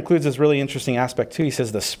 Peter includes this really interesting aspect too. He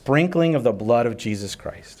says, the sprinkling of the blood of Jesus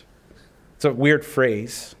Christ. It's a weird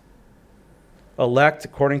phrase. Elect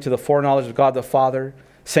according to the foreknowledge of God the Father,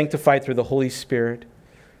 sanctified through the Holy Spirit,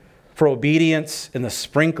 for obedience in the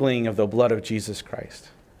sprinkling of the blood of Jesus Christ.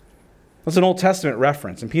 That's an Old Testament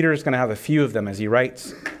reference, and Peter is going to have a few of them as he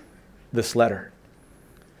writes this letter.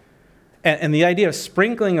 And the idea of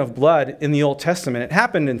sprinkling of blood in the Old Testament, it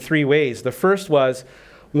happened in three ways. The first was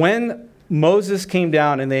when Moses came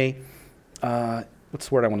down and they, what's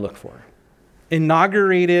the word I want to look for?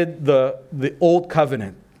 Inaugurated the Old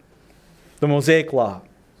Covenant, the Mosaic Law.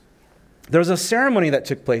 There was a ceremony that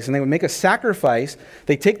took place, and they would make a sacrifice.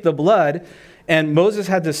 They take the blood, and Moses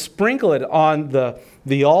had to sprinkle it on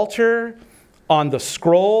the altar, on the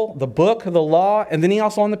scroll, the book of the law, and then he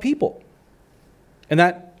also on the people. And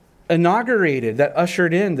that inaugurated, that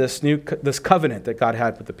ushered in this covenant that God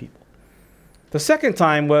had with the people. The second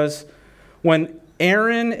time was when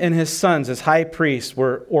Aaron and his sons, as high priests,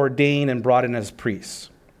 were ordained and brought in as priests.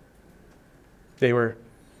 They were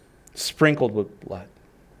sprinkled with blood.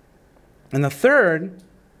 And the third,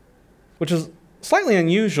 which is slightly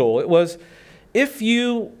unusual, it was if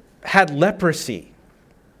you had leprosy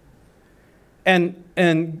and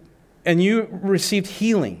you received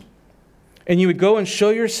healing, and you would go and show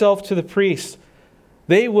yourself to the priest,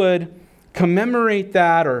 they would commemorate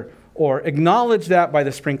that or acknowledge that by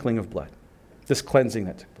the sprinkling of blood, this cleansing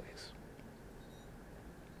that took place.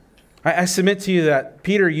 I submit to you that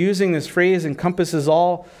Peter, using this phrase, encompasses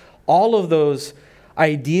all of those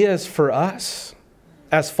ideas for us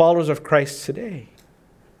as followers of Christ today.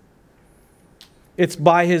 It's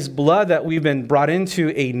by his blood that we've been brought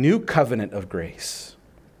into a new covenant of grace.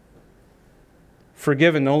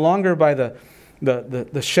 Forgiven no longer by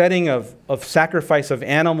the shedding of sacrifice of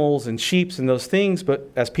animals and sheep and those things, but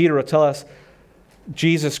as Peter will tell us,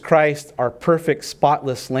 Jesus Christ, our perfect,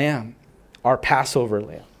 spotless lamb, our Passover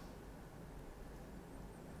lamb.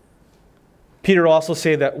 Peter will also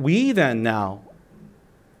say that we then now,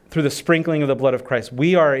 through the sprinkling of the blood of Christ,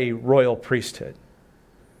 we are a royal priesthood.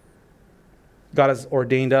 God has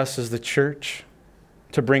ordained us as the church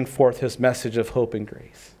to bring forth his message of hope and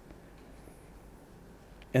grace.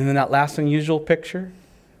 And then that last unusual picture,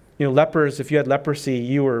 lepers, if you had leprosy,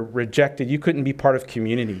 you were rejected. You couldn't be part of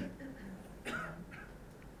community. The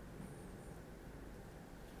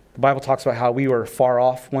Bible talks about how we were far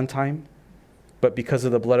off one time, but because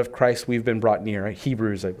of the blood of Christ, we've been brought near. Right?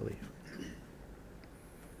 Hebrews, I believe.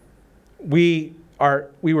 We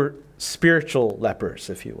were spiritual lepers,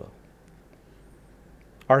 if you will.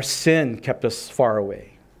 Our sin kept us far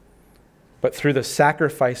away. But through the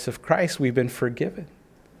sacrifice of Christ, we've been forgiven.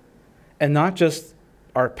 And not just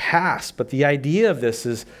our past, but the idea of this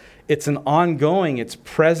is it's an ongoing, it's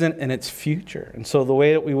present, and it's future. And so the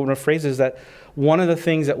way that we want to phrase it is that one of the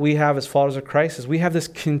things that we have as followers of Christ is we have this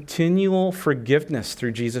continual forgiveness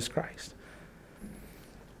through Jesus Christ.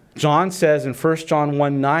 John says in 1 John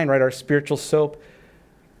 1:9, right, our spiritual soap,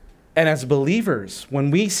 and as believers,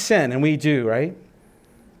 when we sin, and we do, right,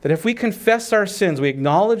 that if we confess our sins, we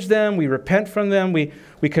acknowledge them, we repent from them,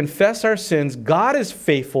 we confess our sins, God is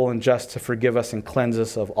faithful and just to forgive us and cleanse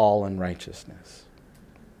us of all unrighteousness.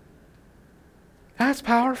 That's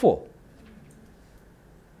powerful.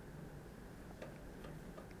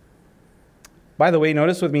 By the way,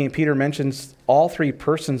 notice with me, Peter mentions all three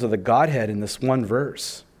persons of the Godhead in this one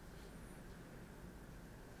verse.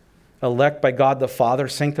 Elect by God the Father,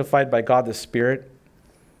 sanctified by God the Spirit,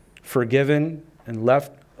 forgiven and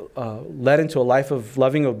led into a life of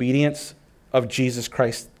loving obedience of Jesus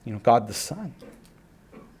Christ, God the Son.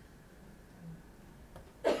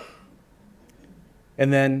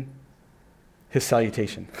 And then his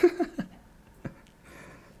salutation.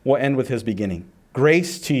 We'll end with his beginning.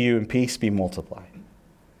 Grace to you and peace be multiplied.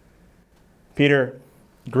 Peter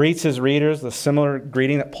greets his readers, the similar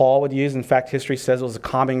greeting that Paul would use. In fact, history says it was a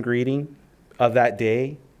common greeting of that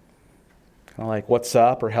day. Kind of like, what's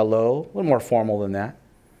up, or hello, a little more formal than that.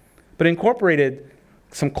 But incorporated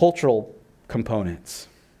some cultural components.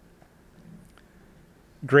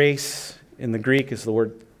 Grace in the Greek is the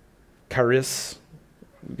word charis,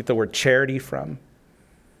 we get the word charity from.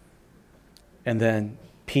 And then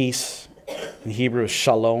peace, in Hebrew is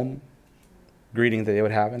shalom, greeting that they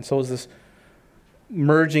would have. And so it was this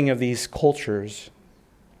merging of these cultures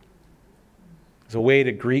as a way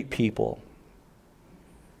to greet people.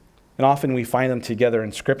 And often we find them together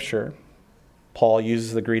in Scripture. Paul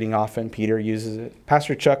uses the greeting often. Peter uses it.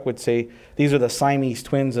 Pastor Chuck would say these are the Siamese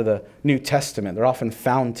twins of the New Testament. They're often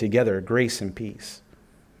found together, grace and peace.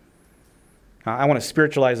 I want to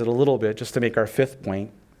spiritualize it a little bit just to make our fifth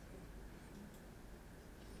point.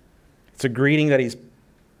 It's a greeting that he's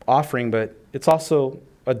offering, but it's also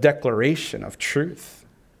a declaration of truth.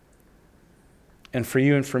 And for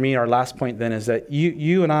you and for me, our last point then is that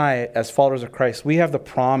you and I, as followers of Christ, we have the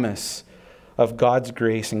promise of God's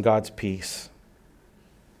grace and God's peace.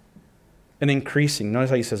 And increasing. Notice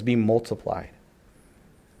how he says, be multiplied.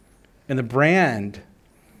 And the brand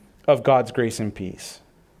of God's grace and peace,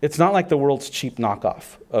 it's not like the world's cheap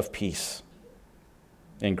knockoff of peace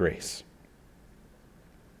and grace.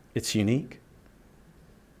 It's unique.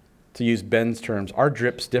 To use Ben's terms, our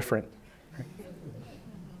drip's different.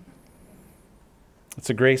 It's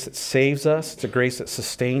a grace that saves us. It's a grace that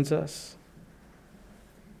sustains us.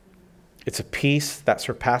 It's a peace that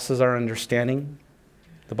surpasses our understanding,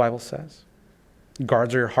 the Bible says.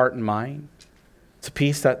 Guards your heart and mind. It's a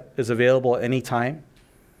peace that is available at any time.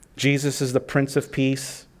 Jesus is the Prince of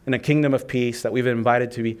Peace in a kingdom of peace that we've been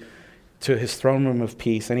invited to be to his throne room of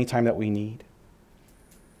peace anytime that we need.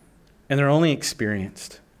 And they're only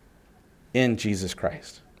experienced in Jesus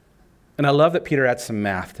Christ. And I love that Peter adds some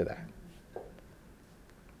math to that.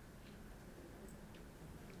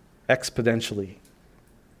 Exponentially.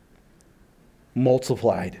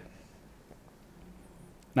 Multiplied.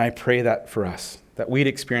 And I pray that for us, that we'd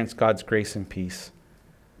experience God's grace and peace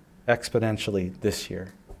exponentially this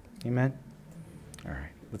year. Amen? All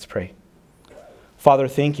right, let's pray. Father,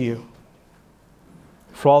 thank you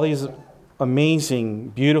for all these amazing,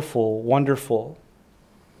 beautiful, wonderful,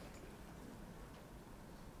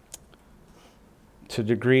 to a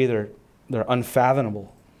degree they're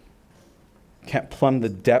unfathomable. Can't plumb the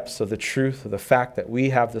depths of the truth of the fact that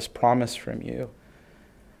we have this promise from you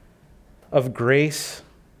of grace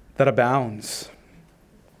that abounds.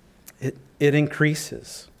 It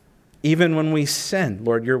increases. Even when we sin,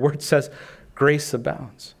 Lord, your word says grace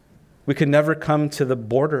abounds. We could never come to the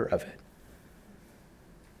border of it.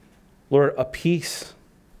 Lord, a peace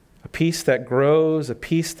that grows, a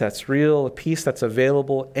peace that's real, a peace that's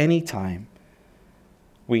available anytime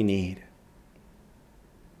we need.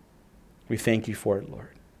 We thank you for it, Lord.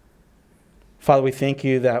 Father, we thank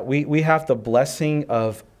you that we have the blessing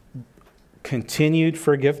of continued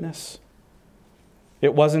forgiveness.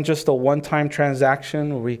 It wasn't just a one-time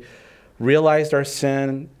transaction where we realized our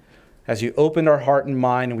sin as you opened our heart and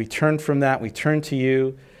mind and we turned from that, we turned to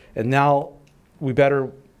you, and now we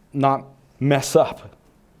better not mess up.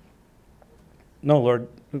 No, Lord,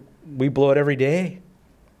 we blow it every day.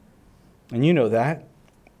 And you know that.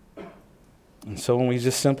 And so when we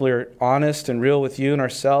just simply are honest and real with you and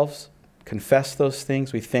ourselves, confess those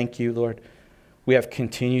things, we thank you, Lord. We have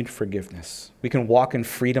continued forgiveness. We can walk in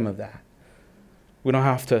freedom of that. We don't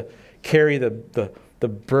have to carry the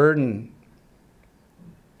burden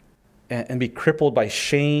and be crippled by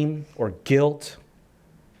shame or guilt.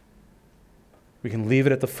 We can leave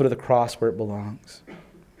it at the foot of the cross where it belongs.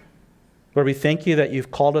 Lord, we thank you that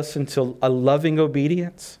you've called us into a loving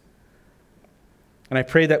obedience. And I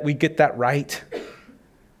pray that we get that right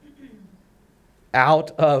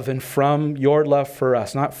out of and from your love for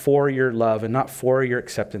us, not for your love and not for your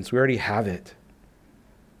acceptance. We already have it.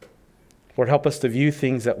 Lord, help us to view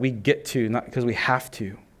things that we get to, not because we have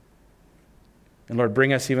to. And Lord,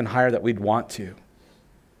 bring us even higher that we'd want to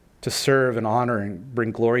serve and honor and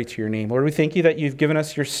bring glory to your name. Lord, we thank you that you've given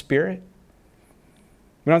us your Spirit.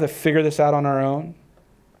 We don't have to figure this out on our own.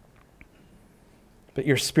 But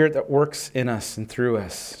your Spirit that works in us and through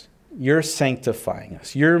us, you're sanctifying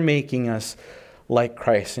us. You're making us like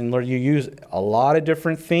Christ. And Lord, you use a lot of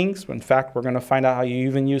different things. In fact, we're going to find out how you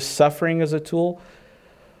even use suffering as a tool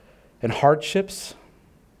and hardships.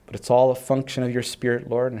 But it's all a function of your Spirit,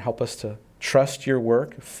 Lord, and help us to trust your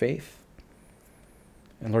work of faith.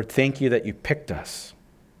 And Lord, thank you that you picked us.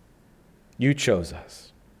 You chose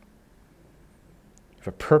us. You have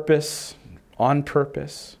a purpose, on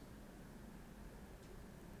purpose.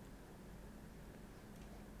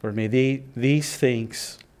 Lord, may these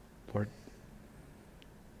things, Lord,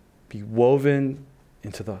 be woven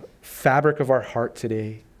into the fabric of our heart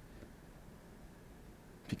today,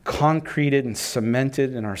 be concreted and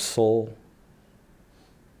cemented in our soul,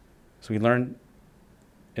 so we learn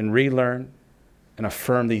and relearn and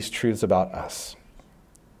affirm these truths about us.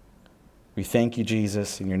 We thank you,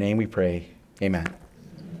 Jesus. In your name we pray. Amen.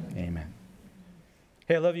 Amen.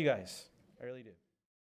 Hey, I love you guys. I really do.